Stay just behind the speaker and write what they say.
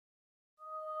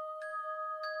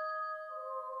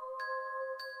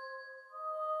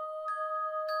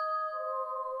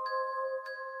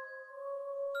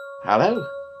Hello,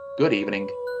 good evening,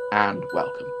 and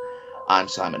welcome. I'm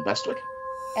Simon Bestwick.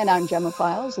 And I'm Gemma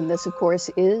Files, and this, of course,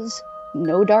 is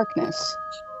No Darkness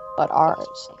But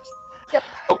Ours. Yep,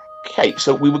 Okay,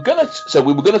 so we were gonna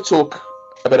talk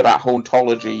a bit about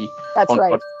hauntology, that's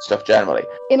right. stuff generally.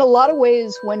 In a lot of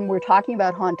ways, when we're talking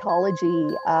about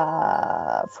hauntology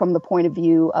from the point of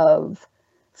view of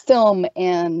film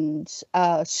and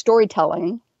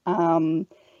storytelling,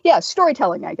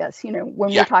 storytelling, I guess, when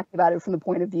we're talking about it from the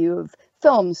point of view of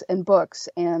films and books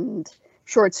and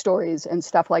short stories and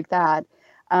stuff like that,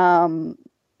 and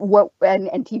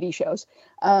TV shows.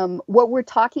 What we're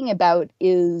talking about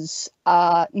is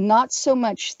not so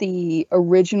much the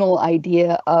original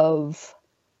idea of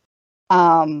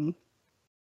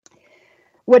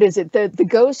what is it? The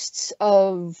ghosts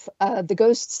of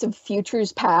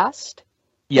futures past.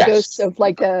 Yes. The ghosts of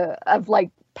like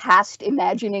past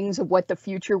imaginings of what the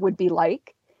future would be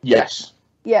like. Yes.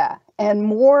 Yeah, and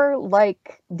more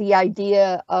like the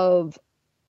idea of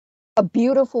a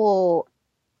beautiful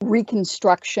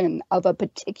reconstruction of a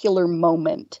particular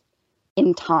moment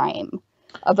in time,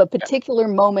 of a particular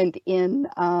moment in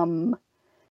of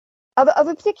a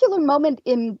particular moment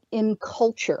in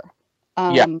culture.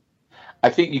 I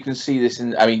think you can see this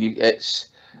in. I mean, it's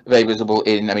very visible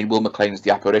in. I mean, Will McLean's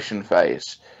The Apparition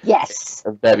phase. Yes,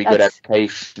 a very good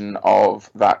evocation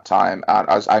of that time, and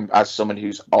as someone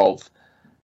who's of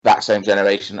that same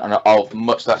generation and of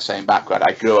much that same background,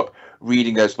 I grew up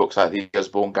reading those books like the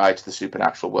Osborne Guide to the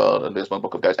Supernatural World and there's one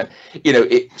book of ghosts, and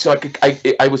so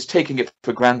I was taking it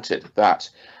for granted that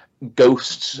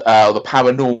ghosts, the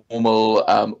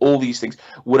paranormal, all these things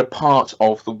were a part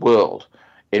of the world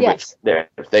in which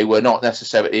they were not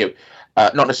necessarily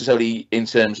in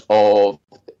terms of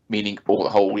meaning all the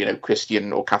whole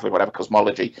Christian or Catholic whatever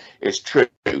cosmology is true,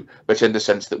 but in the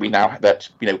sense that we now that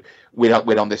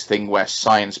we're on this thing where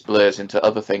science blurs into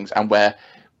other things and where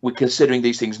we're considering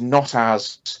these things not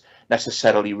as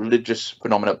necessarily religious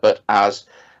phenomena, but as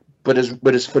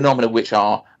phenomena which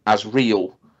are as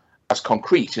real, as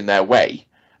concrete in their way.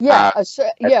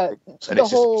 The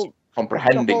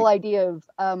Comprehending the whole idea of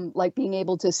like being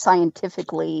able to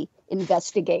scientifically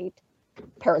investigate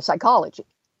parapsychology,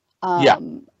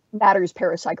 matters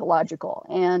parapsychological,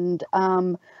 and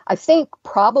I think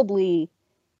probably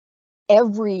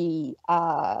every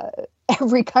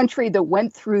country that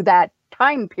went through that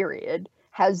time period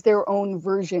has their own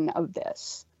version of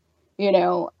this.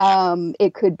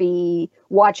 It could be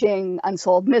watching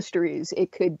Unsolved Mysteries.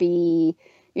 It could be,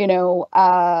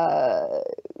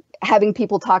 having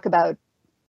people talk about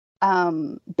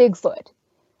Bigfoot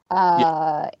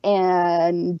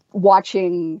and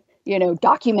watching,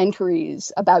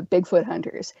 documentaries about Bigfoot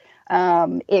hunters.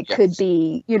 It could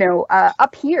be,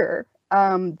 up here,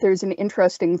 there's an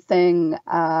interesting thing,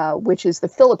 which is the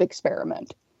Philip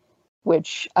experiment,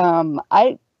 which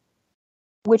I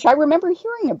remember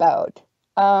hearing about.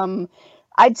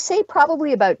 I'd say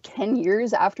probably about 10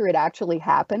 years after it actually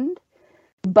happened.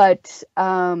 But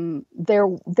there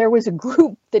was a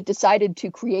group that decided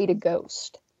to create a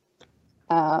ghost.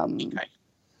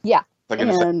 Yeah,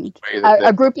 and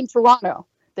a group in Toronto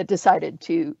that decided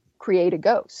to create a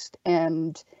ghost,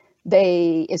 and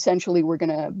they essentially were going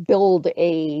to build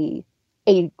a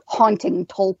haunting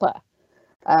tulpa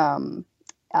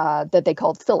that they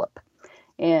called Philip.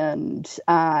 And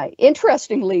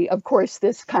interestingly, of course,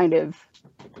 this kind of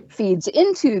feeds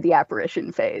into the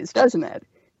apparition phase, doesn't it?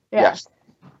 Yeah. Yes.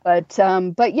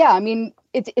 But yeah, I mean,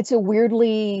 it's a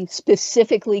weirdly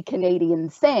specifically Canadian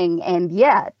thing, and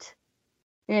yet,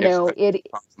 it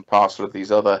parcel of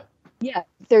these other. Yeah,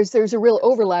 there's a real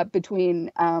overlap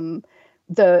between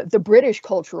the British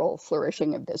cultural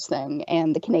flourishing of this thing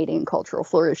and the Canadian cultural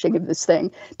flourishing of this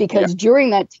thing, because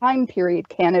during that time period,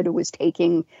 Canada was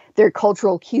taking their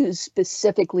cultural cues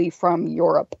specifically from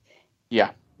Europe.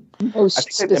 Yeah,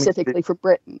 most specifically from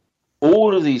Britain.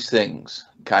 All of these things,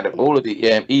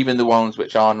 even the ones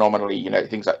which are nominally,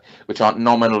 things like which aren't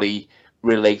nominally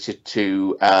related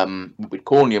to what we'd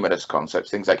call numinous concepts,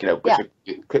 things like which are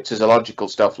cryptozoological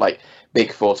stuff like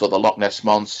Bigfoot or the Loch Ness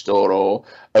monster or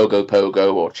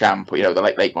Ogopogo or Champ,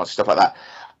 the Lake monster, stuff like that.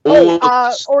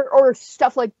 Or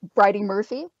stuff like Bridie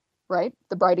Murphy, right?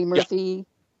 The Bridie Murphy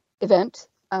event,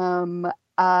 or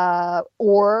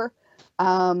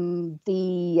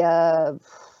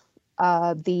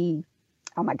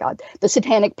the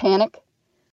Satanic Panic,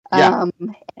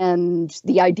 and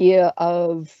the idea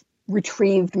of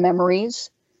retrieved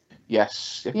memories.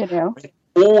 Yes.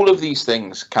 All of these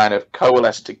things kind of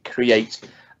coalesce to create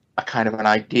a kind of an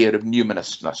idea of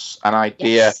numinousness, an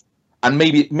idea, and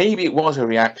maybe it was a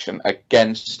reaction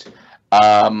against,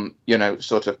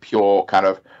 sort of pure kind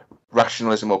of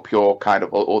rationalism or pure kind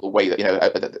of, or the way that,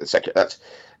 that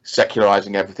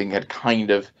secularizing everything had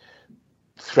kind of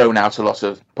thrown out a lot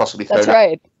of, possibly thrown That's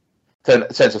right.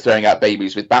 out, sense of throwing out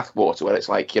babies with bathwater, where it's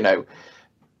like,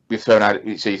 we've thrown out,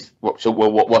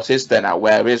 what is there now?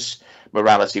 Where is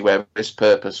morality? Where is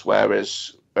purpose? Where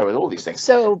is all these things?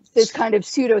 So this kind of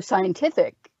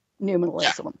pseudoscientific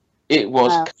nominalism. Yeah. It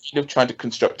was kind of trying to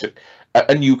construct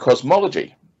a new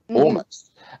cosmology,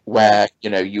 almost, where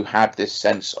you had this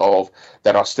sense of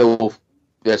there's still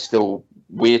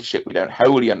weird shit we don't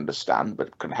wholly understand,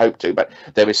 but can hope to. But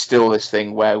there is still this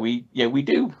thing where we think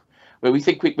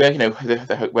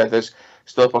where there's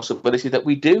still a possibility that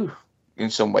we do in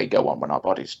some way go on when our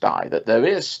bodies die. That there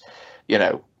is,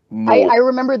 more. I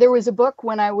remember there was a book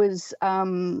when I was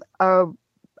actually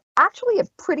a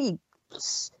pretty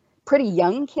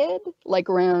young kid, like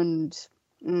around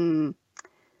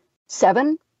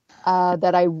 7,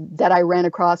 that I ran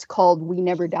across, called "We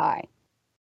Never Die,"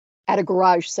 at a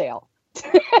garage sale.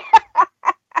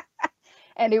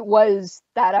 And it was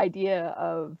that idea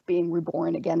of being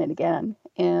reborn again and again,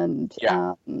 and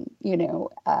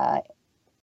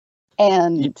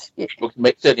and it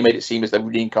certainly made it seem as though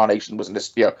reincarnation wasn't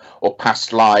or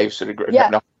past lives, sort of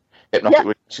hypnotic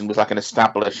regression was like an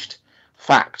established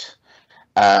fact.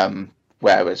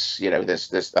 Whereas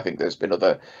there's I think there's been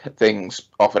other things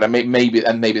offered, and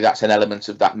maybe that's an element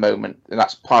of that moment, and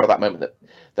that's part of that moment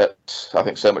that I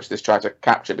think so much this tries to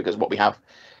capture, because what we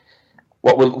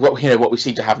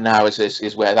seem to have now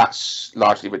is where that's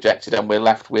largely rejected, and we're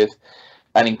left with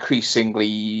an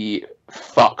increasingly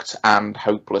fucked and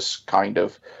hopeless kind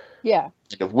of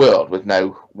world with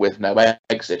no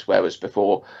exit, whereas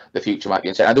before the future might be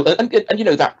insane. And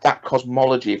that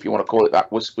cosmology, if you want to call it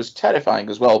that, was terrifying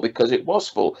as well, because it was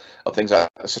full of things like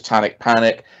satanic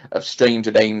panic, of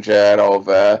stranger danger, of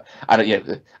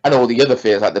and all the other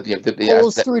fears, like the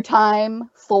holes through time,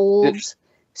 folds,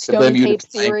 stone tape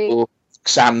theory,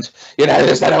 sand.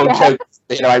 There's that old joke.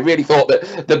 I really thought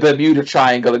that the Bermuda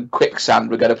Triangle and quicksand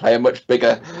were going to play a much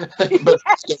bigger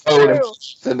role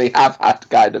than they have had,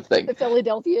 kind of thing. The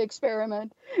Philadelphia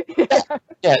experiment.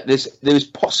 There's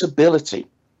possibility.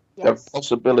 Yes. There are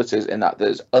possibilities in that.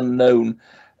 There's unknown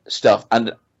stuff,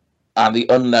 and the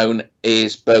unknown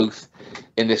is both,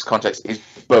 in this context, is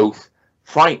both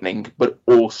frightening, but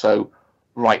also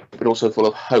full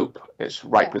of hope. It's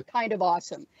ripe with kind of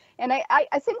awesome. And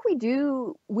I think we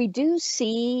do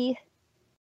see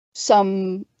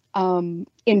some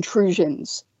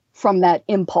intrusions from that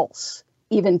impulse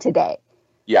even today.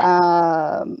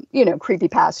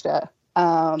 Creepypasta,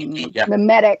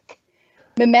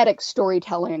 mimetic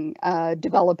storytelling,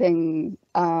 developing,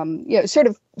 sort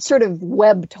of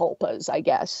web tulpas, I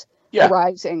guess,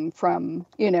 arising from,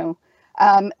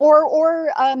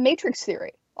 or matrix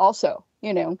theory also,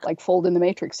 like fold in the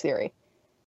matrix theory.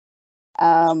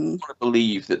 I want to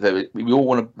believe that we all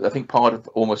want to. I think part of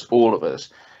almost all of us,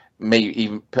 maybe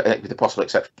even with the possible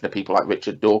exception of people like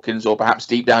Richard Dawkins, or perhaps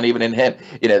deep down even in him,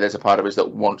 there's a part of us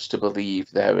that wants to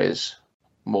believe there is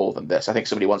more than this. I think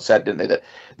somebody once said, didn't they, that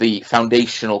the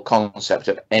foundational concept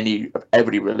of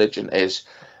every religion is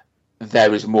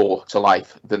there is more to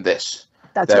life than this.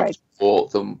 That's right.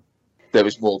 There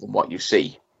is more than what you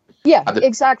see. Yeah,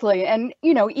 exactly. And,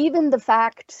 even the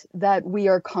fact that we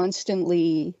are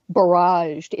constantly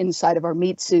barraged inside of our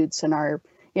meat suits and our,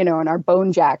 and our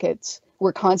bone jackets,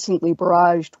 we're constantly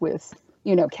barraged with,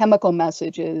 chemical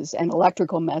messages and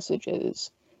electrical messages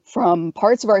from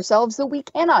parts of ourselves that we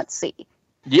cannot see.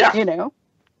 Yeah. And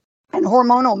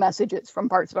hormonal messages from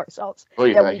parts of ourselves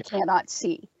that we cannot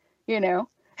see.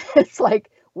 It's like,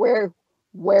 where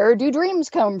do dreams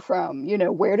come from?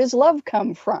 Where does love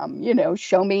come from?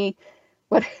 Show me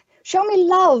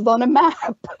love on a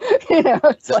map.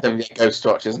 It's like Ghost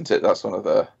Watch, isn't it? That's one of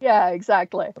the. Yeah,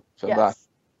 exactly. Yes.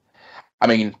 I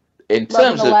mean, in love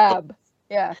terms in the lab.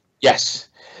 Yeah. Yes,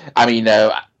 I mean,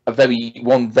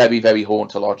 one very very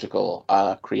hauntological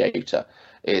creator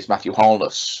is Matthew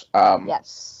Holness.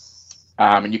 Yes.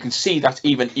 And you can see that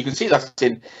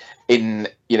in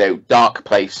Dark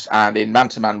Place, and in Man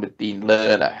to Man with Dean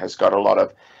Lerner has got a lot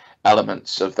of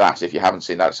elements of that. If you haven't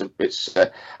seen that,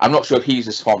 I'm not sure if he's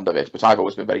as fond of it, but I've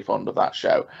always been very fond of that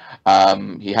show.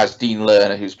 He has Dean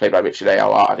Lerner, who's played by Richard A.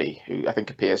 Hardy, who I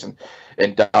think appears in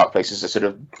Dark Place as a sort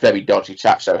of very dodgy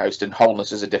chat show host, and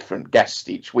Holness is a different guest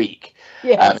each week.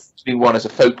 Yes. He's been one as a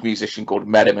folk musician called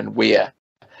Merriman Weir,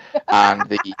 and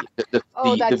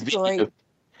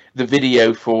the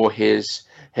video for his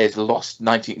lost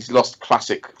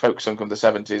classic folk song from the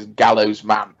 70s, Gallows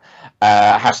Man,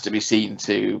 has to be seen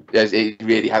too. It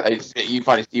really has.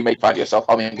 You may find yourself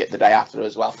humming it the day after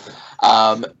as well.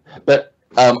 But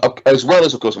As well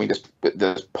as, of course, I mean,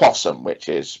 there's Possum, which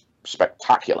is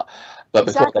spectacular. But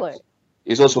Exactly.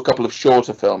 there's also a couple of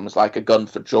shorter films like A Gun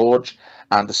for George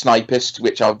and The Snipist,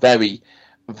 which are very,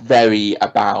 very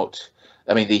about.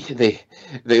 I mean,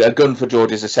 the A Gun for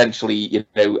George is essentially, you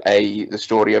know, the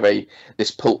story of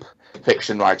this pulp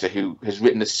fiction writer who has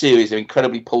written a series of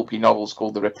incredibly pulpy novels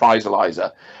called The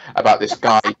Reprisalizer, about this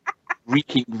guy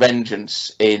wreaking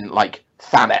vengeance in like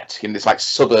Thanet, in this like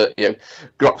suburb, you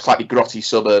know, slightly grotty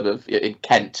suburb in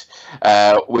Kent,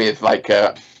 with like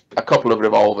a couple of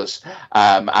revolvers,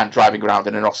 and driving around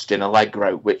in an Austin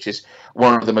Allegro, which is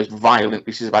one of the most violent.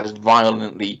 This is about as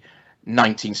violently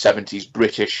 1970s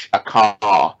British a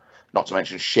car, not to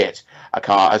mention shit, a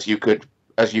car as you could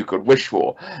wish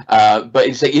for. But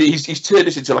he's turned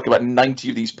this into like about 90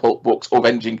 of these pulp books,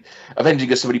 avenging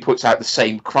as somebody puts out the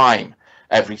same crime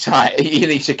every time in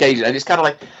each occasion. And it's kind of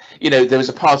like, you know, there was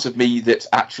a part of me that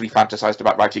actually fantasized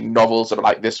about writing novels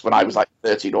like this when I was like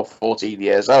 13 or 14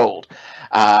 years old.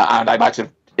 And I might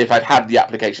have, if I'd had the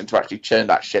application to actually churn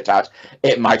that shit out,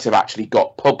 it might have actually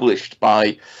got published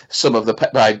by someone like,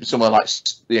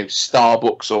 you know,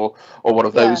 Starbooks or one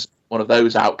of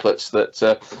those outlets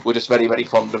that were just very, very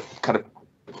fond of kind of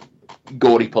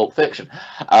gaudy pulp fiction.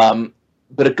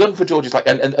 But A Gun for George is like,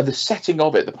 and the setting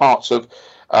of it, the parts of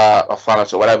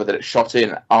Thanet or whatever that it's shot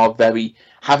in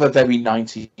have a very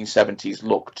 1970s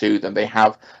look to them. There's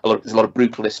a lot of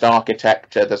brutalist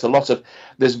architecture.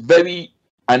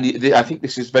 I think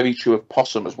this is very true of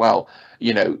Possum as well.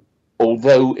 You know,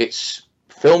 although it's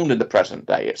filmed in the present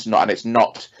day, it's not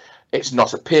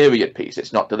a period piece.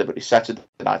 It's not deliberately set in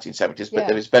the 1970s, but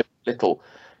there is very little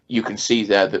you can see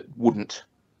there that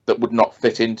would not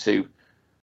fit into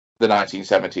the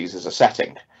 1970s as a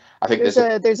setting. I think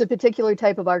there's a particular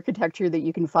type of architecture that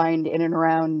you can find in and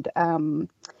around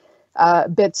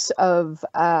bits of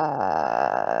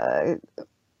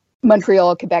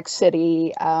Montreal, Quebec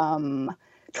City,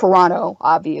 Toronto,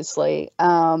 obviously,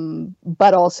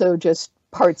 but also just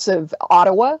parts of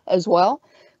Ottawa as well,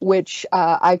 which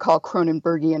I call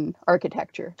Cronenbergian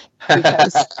architecture,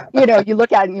 because you know, you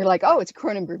look at it and you're like, oh, it's a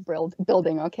Cronenberg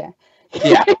building, okay.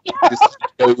 Yeah, just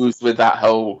goes with that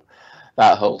whole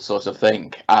sort of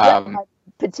thing.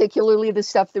 Particularly the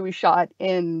stuff that we shot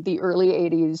in the early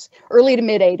to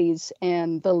mid 80s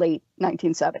and the late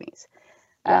 1970s.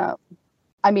 Yeah.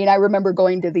 I mean, I remember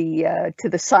going to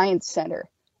the Science Center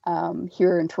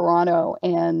here in Toronto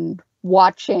and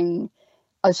watching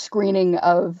a screening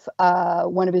of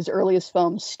one of his earliest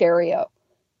films, Stereo.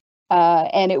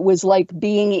 And it was like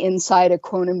being inside a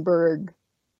Cronenberg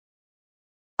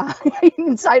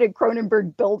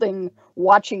building,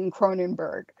 watching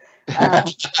Cronenberg,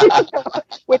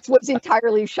 which was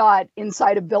entirely shot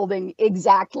inside a building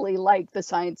exactly like the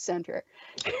Science Center.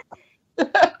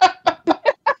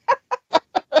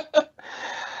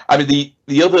 I mean,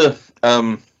 the other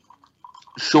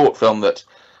short film that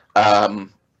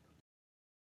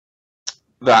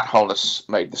Hollis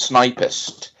made, The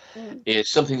Snipist, is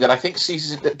something that I think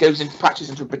patches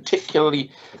into a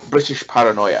particularly British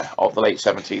paranoia of the late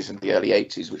 70s and the early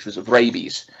 80s, which was of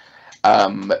rabies.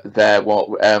 Britain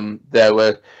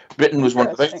was one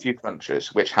of the very few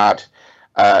countries which had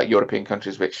European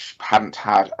countries which hadn't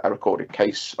had a recorded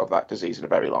case of that disease in a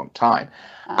very long time.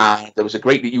 And there was a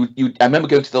great. I remember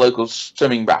going to the local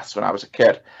swimming baths when I was a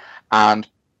kid, and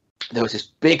there was this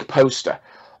big poster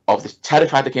of this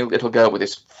terrified looking little girl with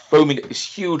this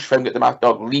huge foaming at the mouth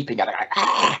dog leaping at her, like,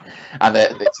 ah! And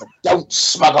it said, "Don't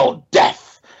smuggle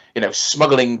death. You know,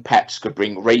 smuggling pets could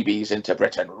bring rabies into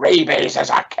Britain. Rabies is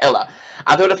a killer."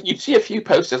 And you'd see a few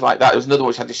posters like that. There was another one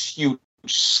which had this huge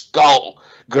skull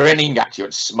grinning at you,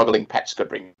 and smuggling pets could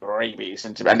bring rabies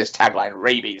into, and this tagline,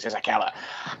 "Rabies is a killer."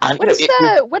 And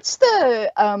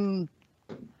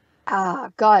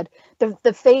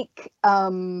the fake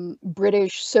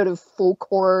British sort of folk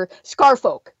horror,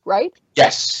 Scarfolk, right?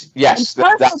 Yes. And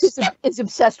Scarfolk is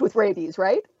obsessed with rabies,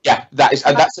 right? Yeah, it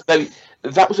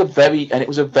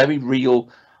was a very real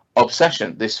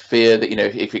obsession. This fear that, you know,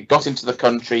 if it got into the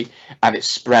country and it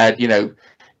spread, you know,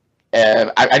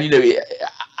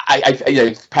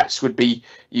 pets would be.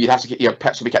 You'd have to get your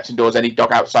pets would be kept indoors. Any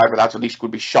dog outside without a leash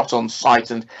would be shot on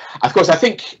sight. And of course, I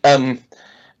think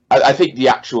the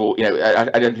actual, you know,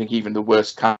 I don't think even the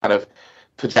worst kind of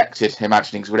projected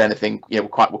imaginings were anything, you know, were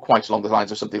quite along the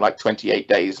lines of something like 28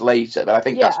 Days Later. But I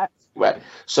think that's where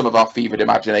some of our fevered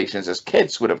imaginations as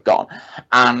kids would have gone.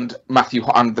 And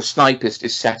The Snipist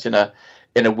is set in a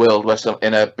world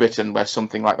in a Britain where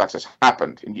something like that has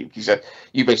happened. And you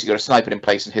basically got a sniper in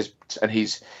place, and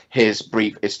his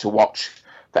brief is to watch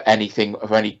for anything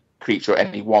of any creature or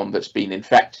anyone that's been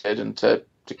infected and to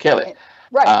kill it.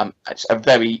 Right. It's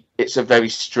a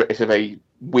very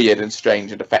weird and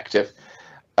strange and effective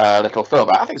little film.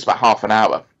 I think it's about half an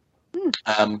hour.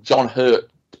 John Hurt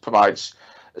provides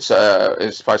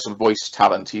some voice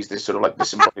talent. He's this sort of like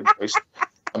disembodied voice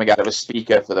coming out of a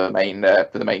speaker for the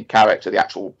main character, the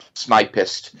actual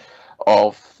snipist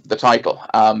of the title.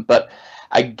 But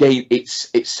again,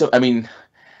 it's so. I mean,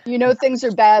 you know, things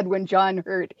are bad when John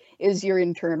Hurt is your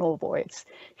internal voice.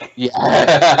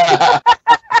 Yeah.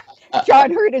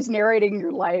 John Hurt is narrating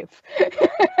your life.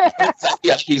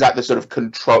 Yeah, he's like the sort of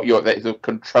the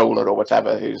controller or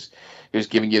whatever who's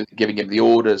giving him the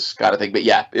orders kind of thing. But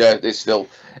yeah, it still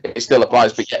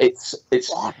applies. But yeah, it's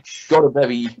got a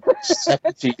very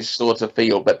 70s sort of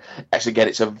feel, but actually again,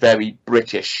 it's a very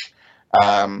British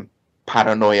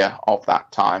paranoia of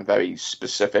that time, very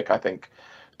specific, I think,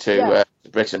 to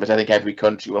Britain. But I think every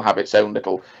country will have its own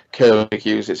little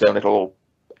curlicues, its own little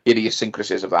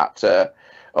idiosyncrasies of that.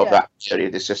 That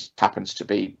period. This just happens to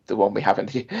be the one we have in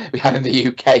the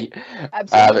UK.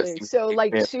 Absolutely. So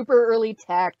like super early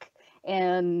tech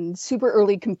and super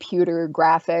early computer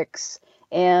graphics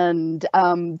and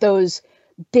those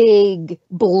big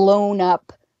blown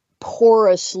up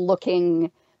porous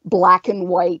looking black and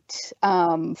white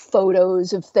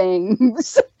photos of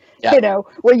things. Yeah. You know,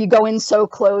 where you go in so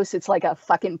close, it's like a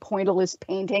fucking pointillist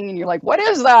painting, and you're like, what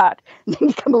is that? And then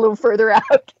you come a little further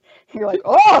out. You're like,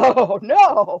 oh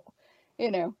no,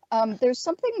 you know. There's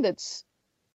something that's,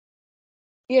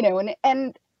 you know,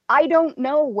 and I don't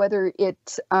know whether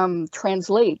it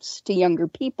translates to younger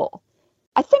people.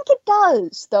 I think it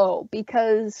does, though,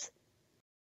 because,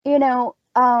 you know,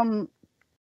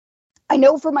 I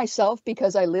know for myself,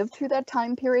 because I lived through that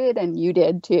time period, and you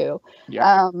did too.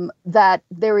 Yeah. That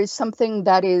there is something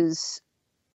that is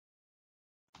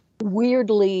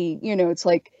weirdly, you know, it's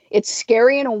like, it's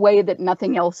scary in a way that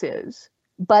nothing else is,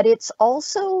 but it's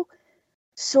also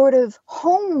sort of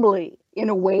homely in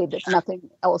a way that nothing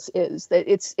else is. That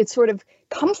it's sort of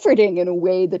comforting in a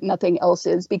way that nothing else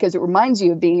is, because it reminds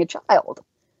you of being a child.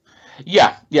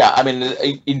 Yeah. I mean,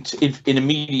 in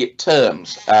immediate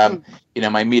terms, you know,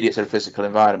 my immediate sort of physical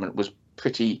environment was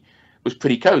pretty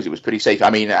cozy. It was pretty safe. I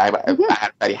mean, I had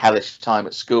a very hellish time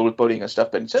at school with bullying and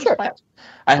stuff, but in terms of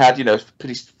I had, you know,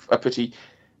 a pretty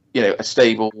you know, a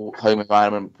stable home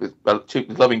environment with two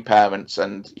loving parents,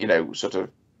 and, you know, sort of,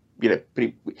 you know,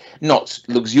 pretty not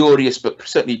luxurious, but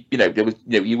certainly, you know, there was,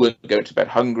 you know, you weren't going to bed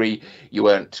hungry, you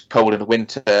weren't cold in the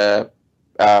winter,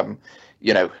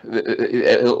 you know,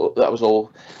 that was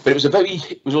all. But it was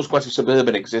also quite a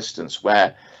suburban existence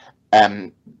where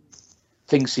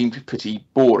things seemed pretty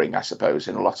boring, I suppose,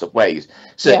 in a lot of ways.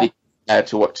 Certainly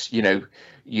to what, you know,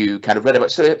 you kind of read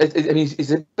about. So I mean,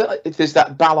 there's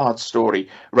that Ballard story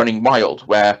running wild,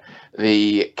 where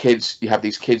you have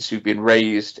these kids who've been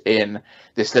raised in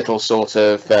this little sort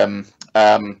of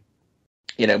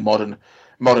you know, modern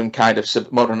kind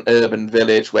of modern urban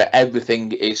village where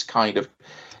everything is kind of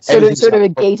sort of a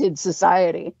gated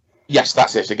society. Yes,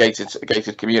 that's it, a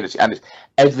gated community, and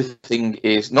everything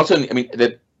is not only. I mean,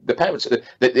 the parents,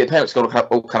 the parents got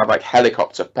all kind of like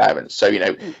helicopter parents. So, you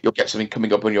know, you'll get something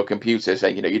coming up on your computer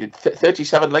saying, you know, you did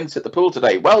 37 lengths at the pool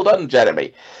today. Well done,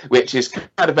 Jeremy. Which is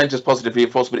kind of meant as positive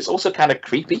reinforcement, but it's also kind of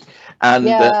creepy and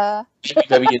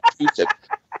very intrusive.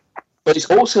 But it's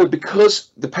also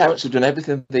because the parents have done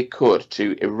everything they could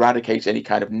to eradicate any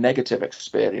kind of negative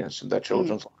experience from their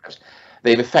children's lives.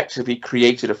 They've effectively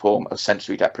created a form of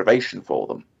sensory deprivation for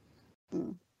them.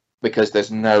 Because there's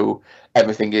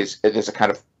a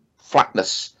kind of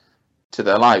flatness to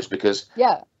their lives, because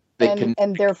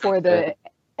and therefore the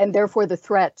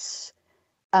threats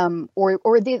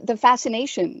or the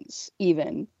fascinations,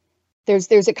 even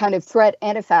there's a kind of threat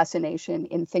and a fascination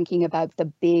in thinking about the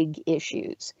big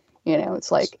issues. You know,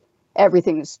 it's like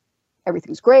everything's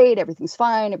great, everything's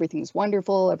fine, everything's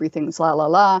wonderful, everything's la la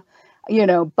la, you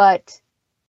know, but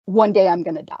one day I'm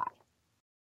gonna die.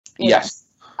 Yes.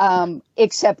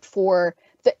 Except for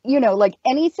the, you know, like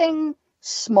anything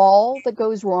small that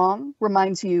goes wrong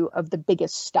reminds you of the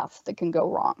biggest stuff that can go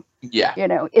wrong. Yeah. You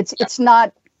know, it's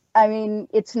not, I mean,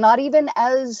 it's not even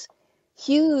as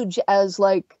huge as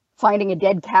like finding a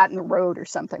dead cat in the road or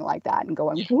something like that and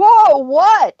going, whoa,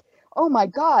 what? Oh my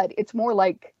God. It's more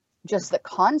like just the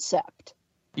concept.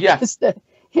 Yeah.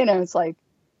 You know, it's like,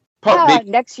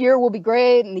 next year will be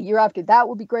great, and the year after that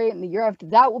will be great, and the year after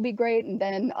that will be great, and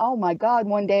then, oh my God,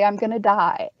 one day I'm going to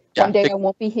die. One day I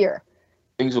won't be here.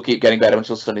 Things will keep getting better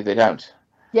until suddenly they don't.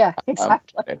 Yeah,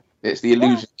 exactly. It's the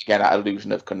illusion, again, that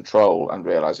illusion of control, and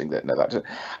realizing that, no, that's it.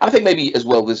 And I think maybe as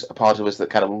well, there's a part of us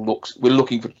that kind of we're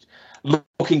looking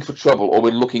for trouble, or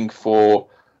we're looking for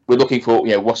we're looking for,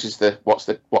 what's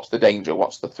the danger,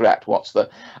 what's the threat,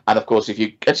 and of course, if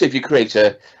you create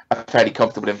a fairly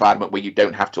comfortable environment where you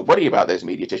don't have to worry about those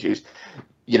immediate issues,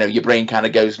 your brain kind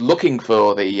of goes looking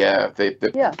for the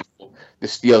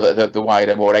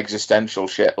wider, more existential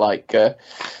shit, like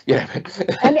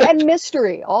and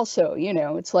mystery also.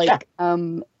 It's like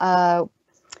the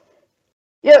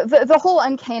whole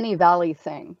uncanny valley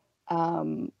thing.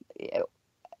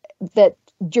 That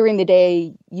during the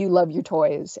day you love your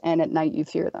toys and at night you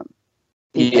fear them.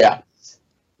 Yeah.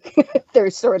 They're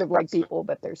sort of like people,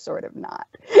 but they're sort of not.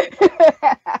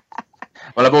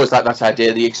 Well, I've always liked that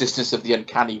idea. The existence of the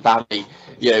uncanny valley,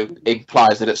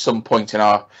 implies that at some point in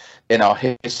our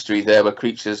history there were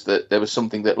creatures there was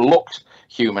something that looked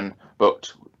human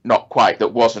but not quite,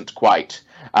 that wasn't quite.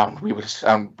 We were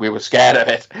scared of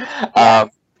it.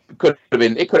 It could have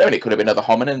been other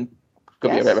hominin.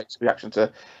 Could be a reaction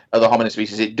to other hominin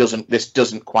species. This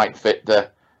doesn't quite fit the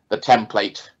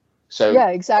template. So yeah,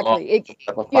 exactly.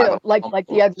 Like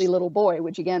the ugly little boy,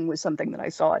 which again was something that I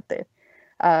saw at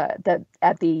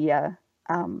the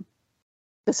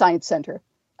Science Center,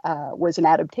 was an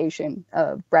adaptation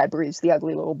of Bradbury's The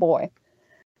Ugly Little Boy.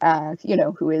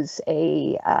 Who is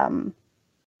a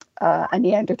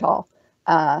Neanderthal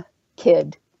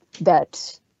kid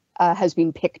that has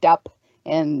been picked up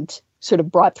and sort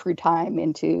of brought through time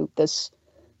into this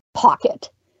pocket.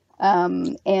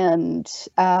 And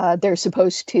they're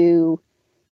supposed to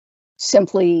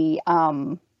simply,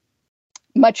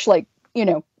 much like,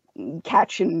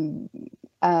 catch and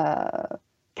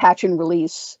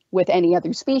release with any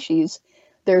other species,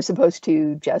 they're supposed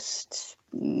to just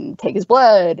take his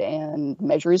blood and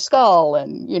measure his skull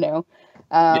and,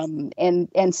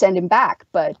 and send him back.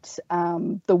 But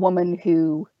the woman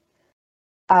who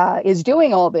is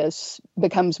doing all this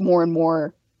becomes more and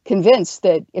more convinced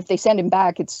that if they send him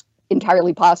back, it's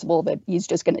entirely possible that he's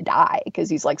just going to die because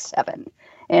he's like 7,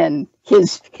 and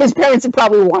his parents have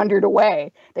probably wandered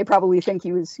away. They probably think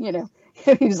he was, he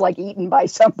was like eaten by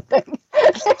something,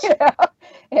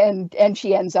 and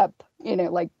she ends up,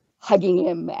 like hugging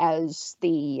him as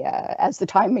the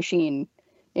time machine,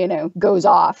 goes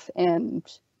off and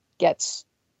gets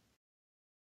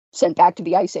sent back to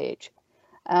the Ice Age.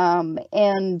 And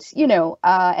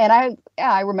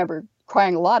I remember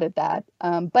crying a lot at that.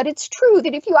 But it's true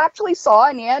that if you actually saw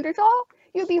a Neanderthal,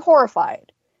 you'd be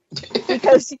horrified,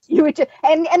 because you would,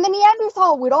 and the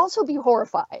Neanderthal would also be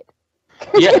horrified.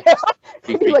 Yeah.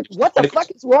 You'd be like, what the fuck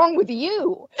is wrong with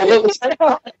you? There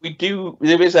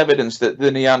is evidence that the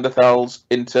Neanderthals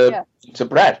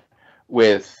interbred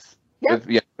with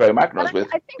Cro-Magnons.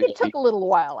 I think it took a little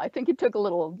while. I think it took a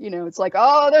little, it's like,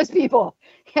 oh, those people,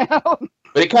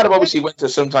 But it kind of obviously went to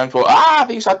some time for,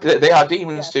 they are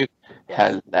demons too.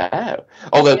 Hello.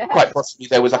 Although quite possibly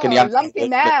there was like a Neanderthal.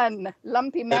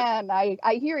 Lumpy man. I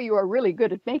hear you are really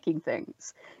good at making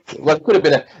things. Well, there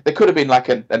could have been like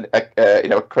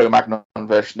a Cro-Magnon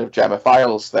version of Gemma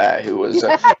Files there, who was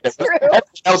everyone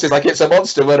else is like, it's a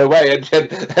monster, run away, and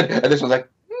this one's like,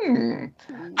 I'm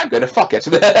going to fuck it.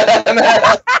 Or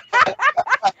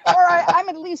I'm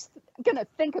at least going to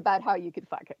think about how you could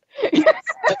fuck it.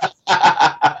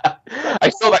 I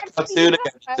saw that cartoon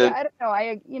again. I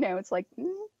don't know. It's like,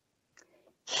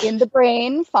 in the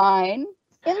brain, fine.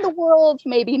 In the world,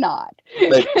 maybe not.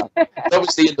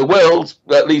 Obviously, in the world,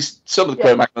 at least some of the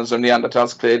Cro-Magnons and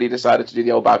Neanderthals clearly decided to do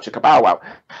the old bow chicka bow wow.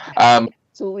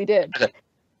 Absolutely did.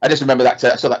 I just remember that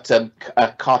I saw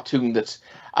that cartoon that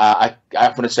I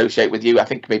often associate with you. I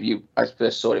think maybe I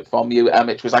first saw it from you.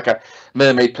 It was like a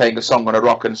mermaid playing a song on a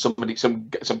rock, and some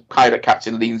pirate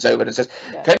captain leans over and says,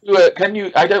 "Can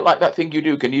you? I don't like that thing you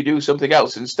do. Can you do something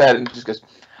else instead?" And just goes,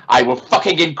 "I will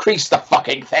fucking increase the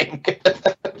fucking thing."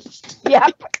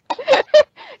 Yep.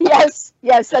 Yes,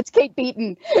 that's Kate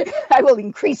Beaton. I will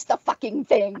increase the fucking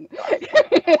thing.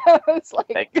 It's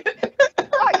like,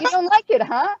 oh, you don't like it,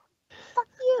 huh? Fuck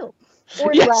you.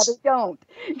 Or rather, don't.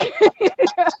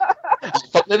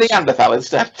 Fuck the Neanderthal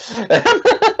instead.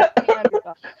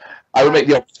 I would make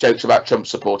the obvious jokes about Trump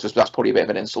supporters, but that's probably a bit of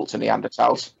an insult to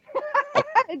Neanderthals.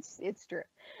 It's true.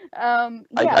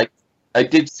 I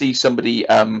did see somebody,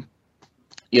 sort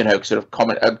of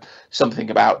comment something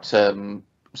about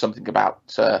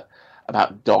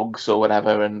dogs or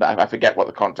whatever, and I forget what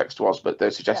the context was, but they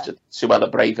suggested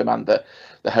Suella Braverman,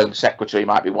 the Home Secretary,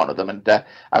 might be one of them, and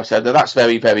I said that's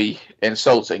very, very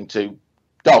insulting to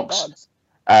dogs.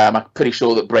 I'm pretty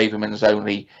sure that Braverman's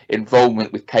only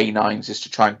involvement with canines is to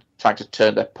trying to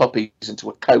turn their puppies into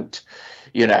a coat.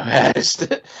 You know, I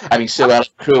mean,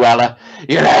 Cruella,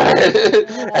 you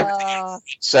know,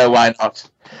 so why not?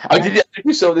 I mean,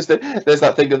 you saw this. There's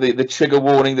that thing of the trigger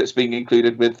warning that's being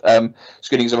included with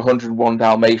screenings of 101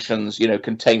 Dalmatians, you know,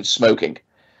 contains smoking.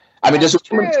 I mean, that's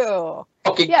true.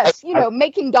 Yes, you know,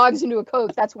 making dogs into a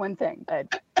coat, that's one thing,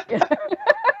 but you know,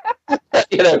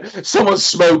 you know, someone's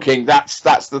smoking, that's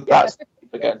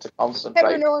again to concentrate.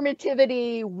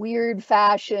 Heteronormativity, weird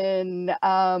fashion,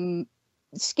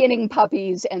 skinning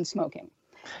puppies and smoking.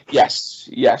 Yes.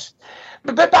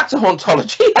 But back to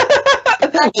Hauntology.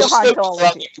 Back to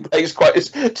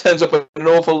Hauntology. Turns up an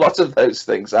awful lot of those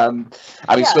things. I mean,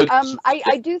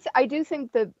 I do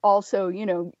think that also, you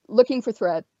know, looking for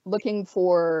threat, looking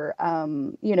for,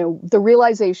 you know, the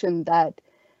realization that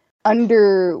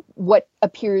under what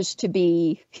appears to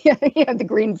be the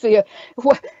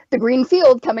green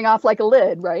field coming off like a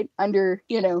lid, right? Under,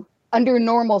 you know, under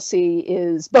normalcy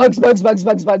is bugs. Yes,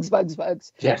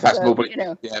 that's more, you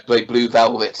know, like blue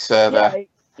velvet.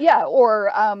 Yeah, or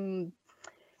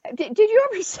did you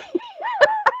ever see?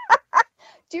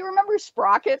 Do you remember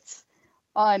Sprockets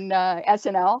on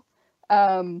SNL?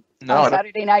 No, on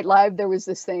Saturday Night Live, there was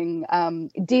this thing,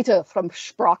 Dieter from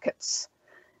Sprockets,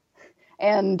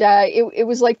 and it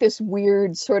was like this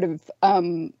weird sort of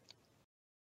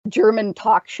German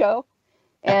talk show.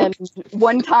 And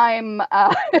one time,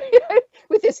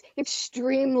 with this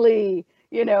extremely,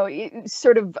 you know,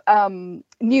 sort of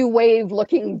new wave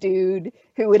looking dude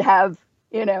who would have,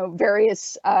 you know,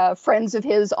 various friends of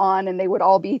his on, and they would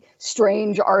all be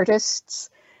strange artists,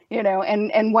 you know,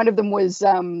 and one of them was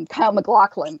Kyle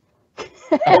MacLachlan. So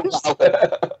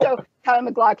Kyle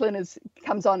MacLachlan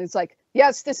comes on, it's like,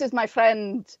 yes, this is my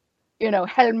friend, you know,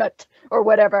 Helmut or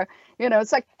whatever, you know,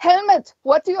 it's like, Helmut,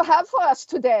 what do you have for us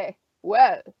today?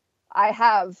 Well, I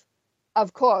have,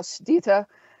 of course, Dieter.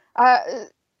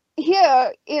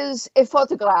 Here is a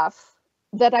photograph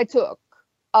that I took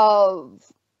of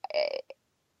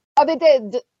a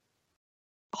dead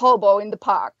hobo in the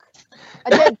park,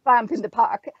 a dead vamp in the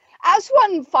park, as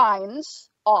one finds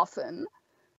often.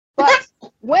 But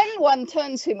when one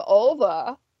turns him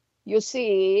over, you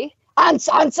see ants.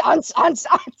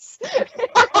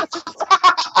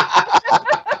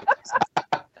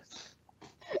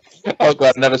 Oh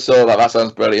God, I never saw that. That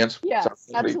sounds brilliant. Yeah,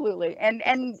 absolutely.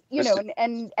 And you know,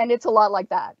 and it's a lot like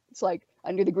that. It's like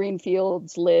under the green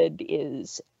fields lid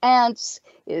is ants,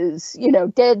 is, you know,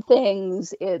 dead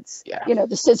things. It's, you know,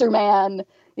 the scissor man,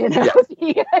 you know,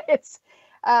 it's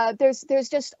there's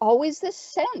just always this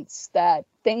sense that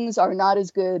things are not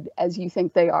as good as you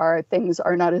think they are. Things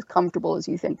are not as comfortable as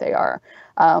you think they are.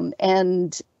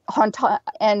 And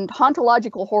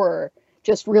hauntological horror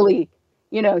just really,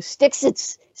 you know, sticks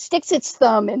its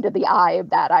thumb into the eye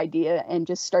of that idea and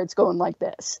just starts going like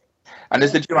this. And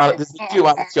there's the duality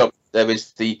of, there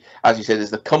is the, as you said,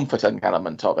 there's the comforting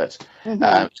element of it.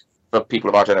 Mm-hmm. For people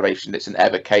of our generation, it's an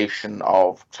evocation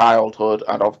of childhood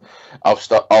and of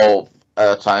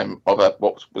time of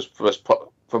what was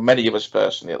for many of us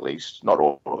personally, at least, not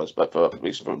all of us, but at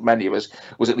least for many of us,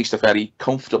 was at least a fairly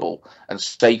comfortable and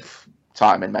safe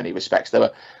time in many respects. There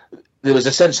was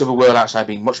a sense of a world outside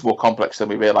being much more complex than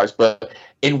we realised, but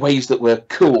in ways that were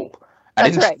cool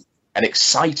and and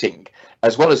exciting,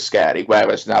 as well as scary.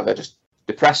 Whereas now they're just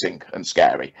depressing and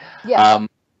scary. Yeah.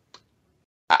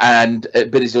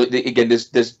 But there's the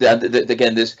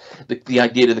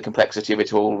idea of the complexity of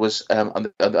it all was,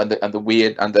 and the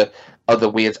weird and the other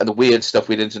weird and the weird stuff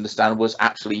we didn't understand was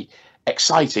actually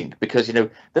exciting, because, you know,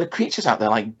 there are creatures out there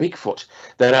like Bigfoot.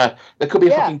 There could be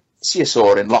a fucking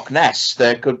plesiosaur in Loch Ness.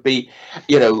 There could be,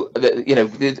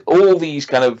 all these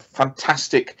kind of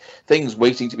fantastic things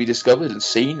waiting to be discovered and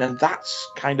seen, and that's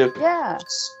kind of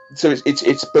So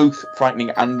it's both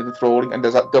frightening and enthralling, and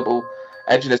there's that double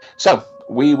edginess. So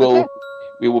we will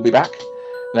be back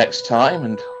next time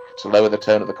and to lower the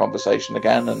tone of the conversation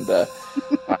again, and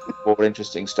more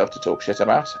interesting stuff to talk shit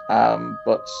about.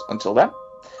 But until then,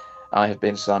 I have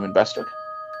been Simon Bestwick.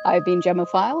 I've been Gemma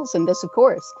Files, and this, of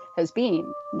course, has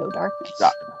been No Darkness.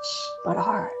 Darkness. But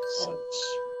ours.